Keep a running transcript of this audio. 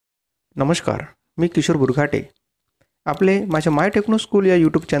नमस्कार, मी किशोर बुरघाटे. आपले माझ्या माय टेक्नो स्कूल या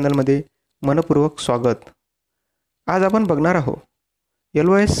यूट्यूब चॅनलमध्ये मनपूर्वक स्वागत. आज आपण बघणार आहोत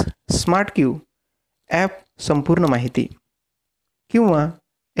LOS स्मार्ट क्यू ॲप संपूर्ण माहिती किंवा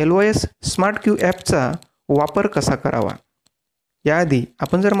LOS स्मार्ट क्यू ॲपचा वापर कसा करावा. याआधी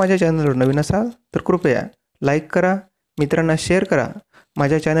आपण जर माझ्या चॅनलवर नवीन असाल तर कृपया लाईक करा, मित्रांना शेअर करा,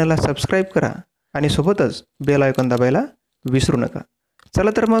 माझ्या चॅनलला सबस्क्राईब करा आणि सोबतच बेल आयकॉन दाबायला विसरू नका.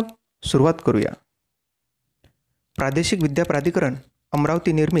 चला तर मग सुरुवात करूया. प्रादेशिक विद्या प्राधिकरण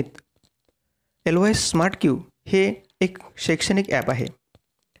अमरावती निर्मित LOS स्मार्ट क्यू हे एक शैक्षणिक ॲप आहे.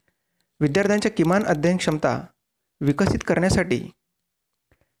 विद्यार्थ्यांच्या किमान अध्ययन क्षमता विकसित करण्यासाठी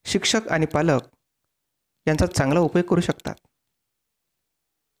शिक्षक आणि पालक यांचा चांगला उपयोग करू शकतात.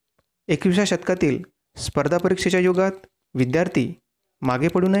 21व्या शतकातील स्पर्धा परीक्षेच्या युगात विद्यार्थी मागे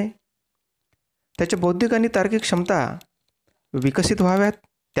पडू नये, त्याच्या बौद्धिक आणि तार्किक क्षमता विकसित व्हाव्यात,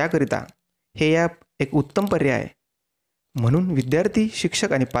 त्याकरिता हे ॲप एक उत्तम पर्याय म्हणून विद्यार्थी,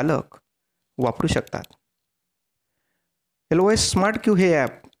 शिक्षक आणि पालक वापरू शकतात. LOS स्मार्ट क्यू हे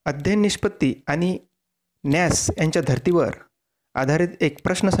ॲप अध्ययन निष्पत्ती आणि न्यास यांच्या धर्तीवर आधारित एक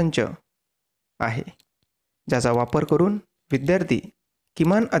प्रश्नसंच आहे, ज्याचा वापर करून विद्यार्थी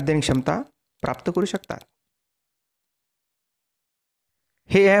किमान अध्ययन क्षमता प्राप्त करू शकतात.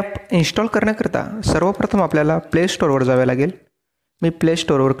 हे ॲप इन्स्टॉल करण्याकरता सर्वप्रथम आपल्याला प्ले स्टोअरवर जावे लागेल. मी प्ले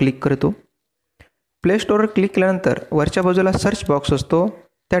स्टोअरवर क्लिक करतो. प्ले स्टोअरवर क्लिक केल्यानंतर वरच्या बाजूला सर्च बॉक्स असतो,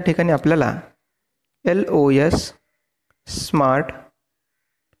 त्या ठिकाणी आपल्याला LOS स्मार्ट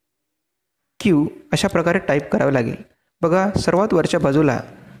क्यू अशा प्रकारे टाईप करावे लागेल. बघा, सर्वात वरच्या बाजूला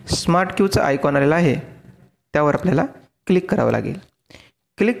स्मार्ट क्यूचा आयकॉन आलेला आहे, त्यावर आपल्याला क्लिक करावं लागेल.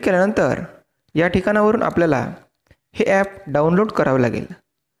 क्लिक केल्यानंतर या ठिकाणावरून आपल्याला हे ॲप डाउनलोड करावे लागेल.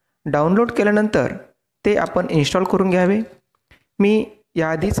 डाउनलोड केल्यानंतर ते आपण इन्स्टॉल करून घ्यावे. मी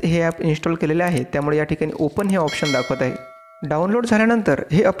याआधीच हे ॲप इन्स्टॉल केलेले आहे, त्यामुळे या ठिकाणी ओपन हे ऑप्शन दाखवत आहे. डाउनलोड झाल्यानंतर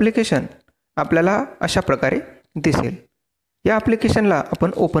हे ॲप्लिकेशन आपल्याला अशा प्रकारे दिसेल. या ॲप्लिकेशनला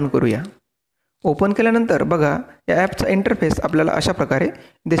आपण ओपन करूया. ओपन केल्यानंतर बघा, या ॲपचा इंटरफेस आपल्याला अशा प्रकारे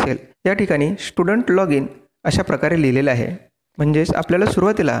दिसेल. या ठिकाणी स्टुडंट लॉग इन अशा प्रकारे लिहिलेलं आहे. म्हणजेच आपल्याला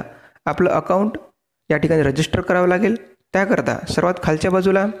सुरुवातीला आपलं अकाउंट या ठिकाणी रजिस्टर करावं लागेल. त्याकरता सर्वात खालच्या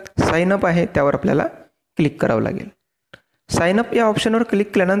बाजूला साइन अप आहे, त्यावर आपल्याला क्लिक करावं लागेल. साइन अप या ऑप्शनवर क्लिक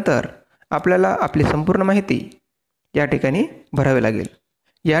केल्यानंतर आपल्याला आपली संपूर्ण माहिती या ठिकाणी भरावी लागेल.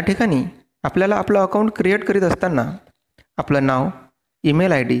 या ठिकाणी आपल्याला आपलं अकाउंट क्रिएट करीत असताना आपलं नाव,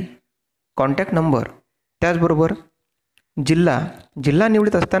 ईमेल ID, कॉन्टॅक्ट नंबर, त्याचबरोबर जिल्हा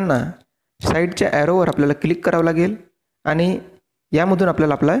निवडत असताना साईडच्या ॲरोवर आपल्याला क्लिक करावं लागेल आणि यामधून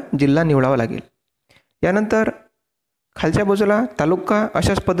आपल्याला आपला जिल्हा निवडावा लागेल. यानंतर खालच्या बाजूला तालुका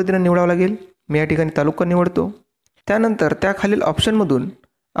अशाच पद्धतीने निवडावा लागेल. मी या ठिकाणी तालुका निवडतो. त्यानंतर त्याखालील ऑप्शनमधून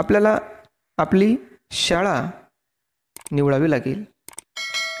आपल्याला आपली शाळा निवडावी लागेल.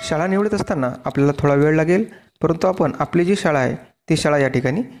 शाळा निवडत असताना आपल्याला थोडा वेळ लागेल, परंतु आपण आपली जी शाळा आहे ती शाळा या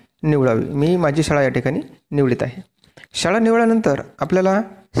ठिकाणी निवडावी. मी माझी शाळा या ठिकाणी निवडत आहे. शाळा निवडल्यानंतर आपल्याला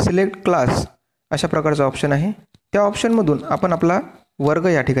सिलेक्ट क्लास अशा प्रकारचा ऑप्शन आहे. त्या ऑप्शनमधून आपण आपला वर्ग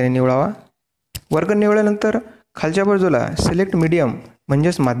या ठिकाणी निवडावा. वर्ग निवडल्यानंतर खालच्या बाजूला सिलेक्ट मीडियम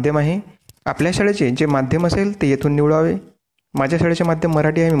म्हणजेच माध्यम आहे. आपल्या शाळेचे जे माध्यम असेल ते येथून निवडावे. माझ्या शाळेचे माध्यम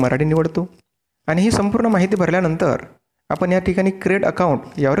मराठी आहे, मी मराठी निवडतो. आणि ही संपूर्ण माहिती भरल्यानंतर आपण या ठिकाणी क्रिएट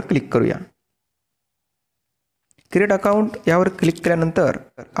अकाउंट यावर क्लिक करूया. क्रिएट अकाउंट यावर क्लिक केल्यानंतर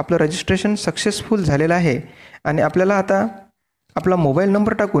आपलं रजिस्ट्रेशन सक्सेसफुल झालेलं आहे आणि आपल्याला आता आपला मोबाईल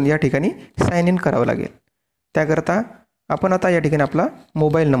नंबर टाकून या ठिकाणी साइन इन करावं लागेल. त्याकरता आपण आता या ठिकाणी आपला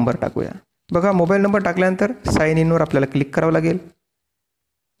मोबाईल नंबर टाकूया. बघा, मोबाईल नंबर टाकल्यानंतर साइन इनवर आपल्याला क्लिक करावं लागेल.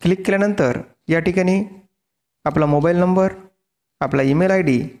 क्लिक केल्यानंतर या ठिकाणी आपला मोबाईल नंबर, आपला ईमेल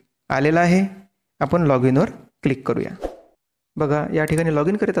ID आलेला आहे. आपण लॉग इनवर क्लिक करूया. बघा, या ठिकाणी लॉग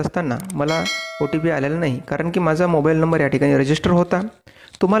इन करीत असताना मला OTP आलेला नाही, कारण की माझा मोबाईल नंबर या ठिकाणी रजिस्टर होता.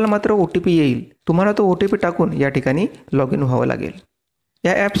 तुम्हाला मात्र OTP येईल. तुम्हाला तो OTP टाकून या ठिकाणी लॉग इन व्हावं लागेल.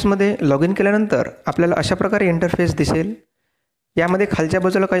 या ॲप्समध्ये लॉग इन केल्यानंतर आपल्याला अशा प्रकारे इंटरफेस दिसेल. यामध्ये खालच्या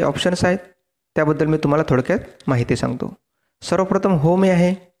बाजूला काही ऑप्शन्स आहेत, त्याबद्दल मी तुम्हाला थोडक्यात माहिती सांगतो. सर्वप्रथम होम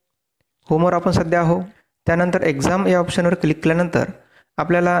आहे. होमवर आपण सध्या आहो. त्यानंतर एक्झाम या ऑप्शनवर क्लिक केल्यानंतर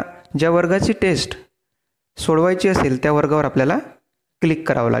आपल्याला ज्या वर्गाची टेस्ट सोडवायची असेल त्या वर्गावर आपल्याला क्लिक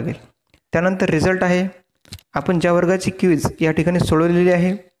करावं लागेल. त्यानंतर रिझल्ट आहे. आपण ज्या वर्गाची क्विज या ठिकाणी सोडवलेली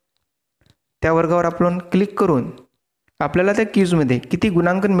आहे त्या वर्गावर आपण क्लिक करून आपल्याला त्या क्विजमध्ये किती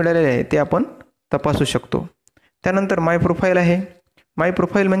गुणांकन मिळालेले आहे ते आपण तपासू शकतो. त्यानंतर माय प्रोफाईल आहे. माय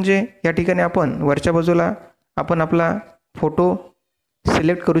प्रोफाईल म्हणजे या ठिकाणी आपण वरच्या बाजूला आपण आपला फोटो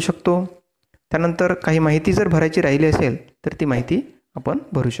सिलेक्ट करू शकतो. त्यानंतर काही माहिती जर भरायची राहिली असेल तर ती माहिती आपण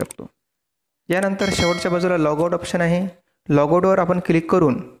भरू शकतो. यानंतर शेवटच्या बाजूला लॉगआउट ऑप्शन आहे. लॉगआउटवर आपण क्लिक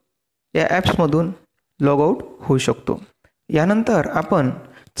करून या ॲप्समधून लॉगआउट होऊ शकतो. यानंतर आपण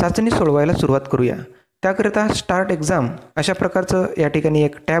चाचणी सोडवायला सुरुवात करूया. त्याकरिता स्टार्ट एक्झाम अशा प्रकारचं या ठिकाणी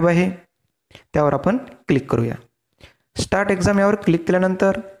एक टॅब आहे, त्यावर आपण क्लिक करूया. स्टार्ट एक्झाम यावर क्लिक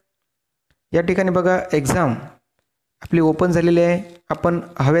केल्यानंतर या ठिकाणी बघा एक्झाम आपली ओपन झालेली आहे. आपण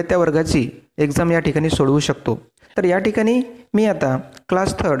हव्या त्या वर्गाची एक्झाम या ठिकाणी सोडवू शकतो. तर या ठिकाणी मी आता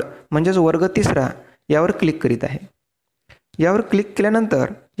क्लास 3 म्हणजेच वर्ग 3 यावर क्लिक करीत आहे. यावर क्लिक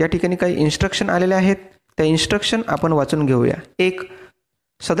केल्यानंतर या ठिकाणी काही इन्स्ट्रक्शन आलेले आहेत. त्या इन्स्ट्रक्शन आपण वाचून घेऊया. 1.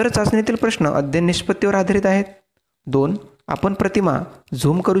 सदर चाचणीतील प्रश्न अध्ययन निष्पत्तीवर आधारित आहेत. 2. आपण प्रतिमा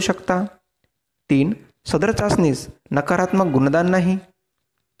झूम करू शकता. 3. सदर चाचणीस नकारात्मक गुणदान नाही.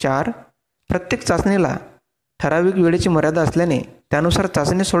 4. प्रत्येक चाचणीला ठराविक वेळेची मर्यादा असल्याने त्यानुसार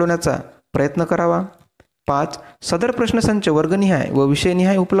चाचणी सोडवण्याचा प्रयत्न करावा. 5. सदर प्रश्नसंच वर्गनिहाय व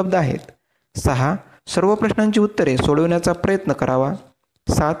विषयनिहाय उपलब्ध आहेत. 6. सर्व प्रश्नांची उत्तरे सोडवण्याचा प्रयत्न करावा.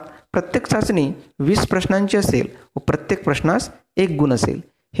 7. प्रत्येक चाचणी 20 प्रश्नांची असेल व प्रत्येक प्रश्नास 1 गुण असेल,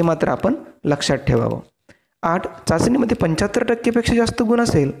 हे मात्र आपण लक्षात ठेवावं. 8. चाचणीमध्ये 75% पेक्षा जास्त गुण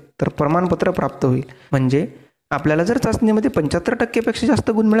असेल तर प्रमाणपत्र प्राप्त होईल. म्हणजे आपल्याला जर चाचणीमध्ये 75% पेक्षा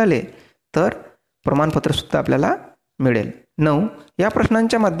जास्त गुण मिळाले तर प्रमाणपत्रसुद्धा आपल्याला मिळेल. 9. या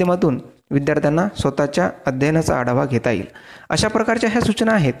प्रश्नांच्या माध्यमातून विद्यार्थ्यांना स्वतःच्या अध्ययनाचा आढावा घेता येईल. अशा प्रकारच्या ह्या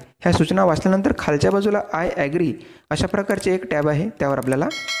सूचना आहेत. ह्या सूचना वाचल्यानंतर खालच्या बाजूला आय ॲग्री अशा प्रकारचे एक टॅब आहे, त्यावर आपल्याला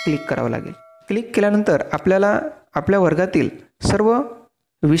क्लिक करावं लागेल. क्लिक केल्यानंतर आपल्याला आपल्या वर्गातील सर्व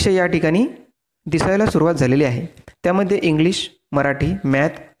विषय या ठिकाणी दिसायला सुरुवात झालेली आहे. त्यामध्ये English, Marathi,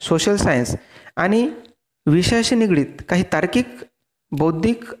 math, social science आणि विषयाशी निगडीत काही तार्किक,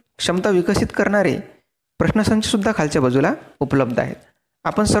 बौद्धिक क्षमता विकसित करणारे प्रश्नसंचसुद्धा खालच्या बाजूला उपलब्ध आहेत.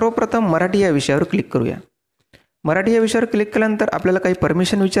 आपण सर्वप्रथम मराठी या विषयावर क्लिक करूया. मराठी या विषयावर क्लिक केल्यानंतर आपल्याला काही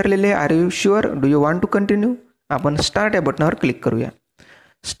परमिशन विचारलेले आहे. R you sure, do you want to continue. आपण स्टार्ट या बटनावर क्लिक करूया.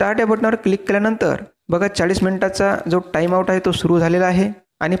 स्टार्ट या बटनावर क्लिक केल्यानंतर बघा 40 मिनिटाचा जो टाईम आउट आहे तो सुरू झालेला आहे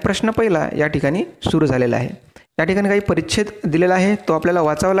आणि प्रश्न पहिला या ठिकाणी सुरू झालेला आहे. या ठिकाणी काही परिच्छेद दिलेला आहे, तो आपल्याला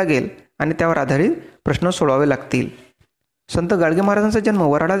वाचावा लागेल आणि त्यावर आधारित प्रश्न सोडवावे लागतील. संत गाडगे महाराजांचा जन्म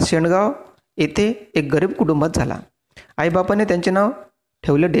वराडात शेंडगाव येथे एक गरीब कुटुंबात झाला. आईबापाने त्यांचे नाव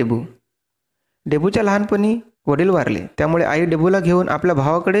ठेवले डेबू. डेबूच्या लहानपणी वडील वारले, त्यामुळे आई डेबूला घेऊन आपल्या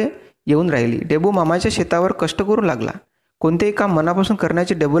भावाकडे येऊन राहिली. डेबू मामाच्या शेतावर कष्ट करू लागला. कोणतेही काम मनापासून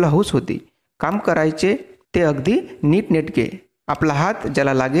करण्याची डेबूला हौस होती. काम करायचे ते अगदी नीटनेटके. आपला हात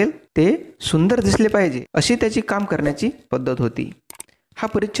ज्याला लागेल ते सुंदर दिसले पाहिजे, अशी त्याची काम करण्याची पद्धत होती. हा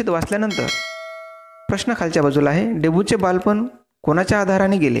परिच्छेद वाचल्यानंतर प्रश्न खालच्या बाजूला आहे. डेबूचे बालपण कोणाच्या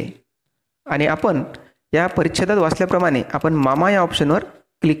आधाराने गेले? आणि आपण या परिच्छेदात वाचल्याप्रमाणे आपण मामा या ऑप्शनवर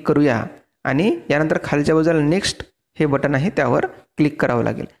क्लिक करूया आणि यानंतर खालच्या बाजूला नेक्स्ट हे बटन आहे, त्यावर क्लिक करावं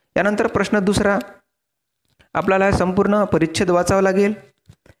लागेल. यानंतर प्रश्न दुसरा, आपल्याला संपूर्ण परिच्छेद वाचावा लागेल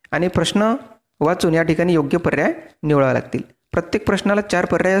आणि प्रश्न वाचून या ठिकाणी योग्य पर्याय निवडावे लागतील. प्रत्येक प्रश्नाला 4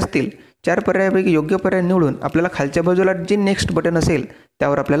 पर्याय असतील. 4 पर्यायापैकी योग्य पर्याय निवडून आपल्याला खालच्या बाजूला जे नेक्स्ट बटन असेल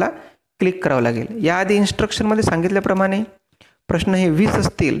त्यावर आपल्याला क्लिक करावं लागेल. याआधी इन्स्ट्रक्शनमध्ये सांगितल्याप्रमाणे प्रश्न हे 20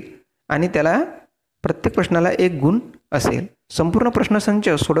 असतील आणि त्याला प्रत्येक प्रश्नाला 1 गुण असेल. संपूर्ण प्रश्नसंच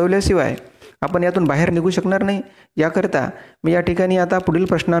सोडवल्याशिवाय आपण यातून बाहेर निघू शकणार नाही. याकरिता मी या ठिकाणी आता पुढील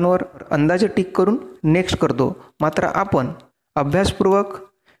प्रश्नांवर अंदाजे टिक करून नेक्स्ट करतो. मात्र आपण अभ्यासपूर्वक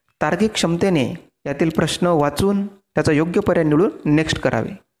तार्किक क्षमतेने यातील प्रश्न वाचून त्याचा योग्य पर्याय निवडून नेक्स्ट करावे.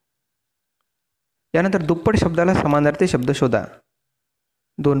 यानंतर दुप्पट शब्दाला समानार्थी शब्द शोधा.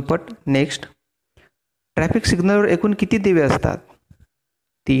 2 पट नेक्स्ट. ट्रॅफिक सिग्नलवर एकूण किती दिवे असतात?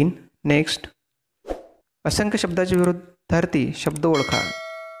 3 नेक्स्ट. असंख्य शब्दाचे विरुद्धार्थी शब्द ओळखा.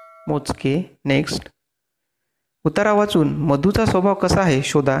 मोजके नेक्स्ट. उतारा वाचून मधूचा स्वभाव कसा आहे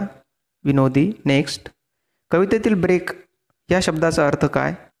शोधा. विनोदी नेक्स्ट. कवितेतील ब्रेक या शब्दाचा अर्थ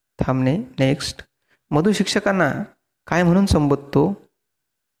काय? थांबणे नेक्स्ट. मधू शिक्षकांना काय म्हणून संबोधतो?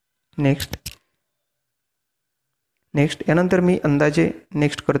 नेक्स्ट. नेक्स्ट. यानंतर मी अंदाजे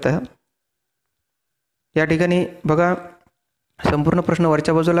नेक्स्ट करत आहे. या ठिकाणी बघा संपूर्ण प्रश्न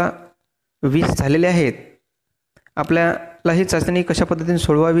वरच्या बाजूला 20 झालेले आहेत. आपल्याला ही चाचणी कशा पद्धतीने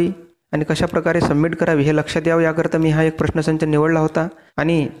सोडवावी आणि कशा प्रकारे सबमिट करावी हे लक्षात यावं, याकरता मी हा एक प्रश्नसंच निवडला होता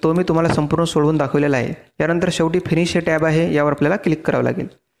आणि तो मी तुम्हाला संपूर्ण सोडवून दाखवलेला आहे. यानंतर शेवटी फिनिश हे टॅब आहे, यावर आपल्याला क्लिक करावं लागेल.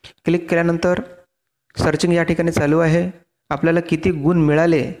 क्लिक केल्यानंतर सर्चिंग या ठिकाणी चालू आहे. आपल्याला किती गुण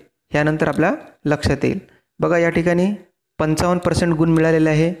मिळाले यानंतर आपल्या लक्षात येईल. बघा या ठिकाणी 55% गुण मिळालेले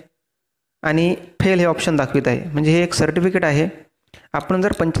आहे आणि फेल हे ऑप्शन दाखवित आहे. म्हणजे हे एक सर्टिफिकेट आहे. आपण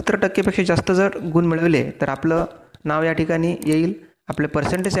जर 75% पेक्षा जास्त जर गुण मिळवले तर आपलं नाव या ठिकाणी येईल, आपले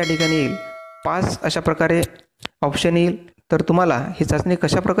पर्सेंटेज या ठिकाणी येईल, पास अशा प्रकारे ऑप्शन येईल. तर तुम्हाला ही चाचणी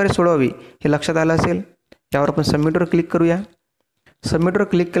कशाप्रकारे सोडवावी हे लक्षात आलं असेल. यावर आपण सबमिटवर क्लिक करूया. सबमिटवर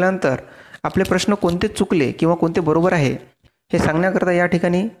क्लिक केल्यानंतर आपले प्रश्न कोणते चुकले किंवा कोणते बरोबर आहे हे सांगण्याकरता या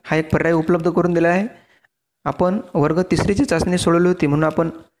ठिकाणी हा एक पर्याय उपलब्ध करून दिला आहे. आपण वर्ग 3ची चाचणी सोडवली होती म्हणून आपण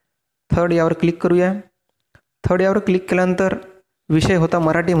थर्ड यावर क्लिक करूया. थर्ड यावर क्लिक केल्यानंतर विषय होता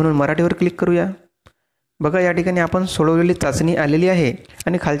मराठी म्हणून मराठीवर क्लिक करूया. बघा या ठिकाणी आपण सोडवलेली चाचणी आलेली आहे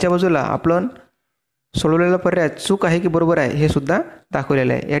आणि खालच्या बाजूला आपण सोडवलेला पर्याय चूक आहे की बरोबर आहे हे सुद्धा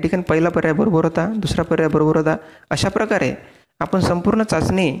दाखवलेलं आहे. या ठिकाणी पहिला पर्याय बरोबर होता, दुसरा पर्याय बरोबर होता. अशा प्रकारे आपण संपूर्ण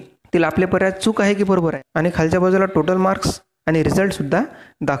चाचणीतील आपले पर्याय चूक आहे की बरोबर आहे आणि खालच्या बाजूला टोटल मार्क्स आणि रिझल्टसुद्धा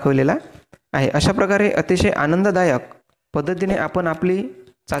दाखवलेला आहे. अशा प्रकारे अतिशय आनंददायक पद्धतीने आपण आपली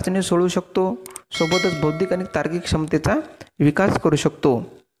चाचणी सोडवू शकतो. सोबतच बौद्धिक आणि तार्किक क्षमतेचा विकास करू शकतो.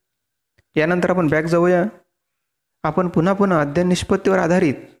 यानंतर आपण बॅक जाऊया. आपण पुन्हा अध्ययन निष्पत्तीवर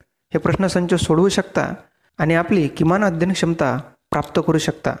आधारित हे प्रश्नसंच सोडवू शकता आणि आपली किमान अध्ययन क्षमता प्राप्त करू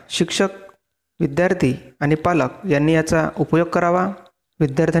शकता. शिक्षक, विद्यार्थी आणि पालक यांनी याचा उपयोग करावा.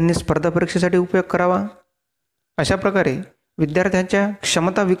 विद्यार्थ्यांनी स्पर्धा परीक्षेसाठी उपयोग करावा. अशा प्रकारे विद्यार्थ्यांच्या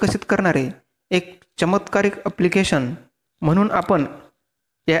क्षमता विकसित करणारे एक चमत्कारिक ॲप्लिकेशन म्हणून आपण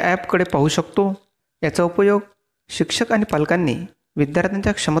या ॲपकडे पाहू शकतो. याचा उपयोग शिक्षक आणि पालकांनी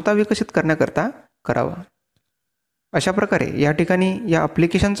विद्यार्थ्यांच्या क्षमता विकसित करण्याकरता करावा. अशा प्रकारे या ठिकाणी या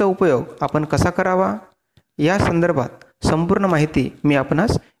ॲप्लिकेशनचा उपयोग आपण कसा करावा या संदर्भात संपूर्ण माहिती मी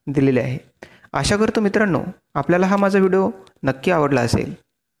आपणास दिलेली आहे. आशा करतो मित्रांनो आपल्याला हा माझा व्हिडिओ नक्की आवडला असेल.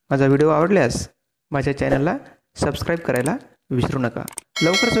 माझा व्हिडिओ आवडल्यास माझ्या चॅनलला सबस्क्राईब करायला विसरू नका.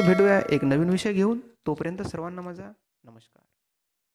 लवकरच भेटूया एक नवीन विषय घेऊन. तोपर्यंत सर्वांना माझा नमस्कार.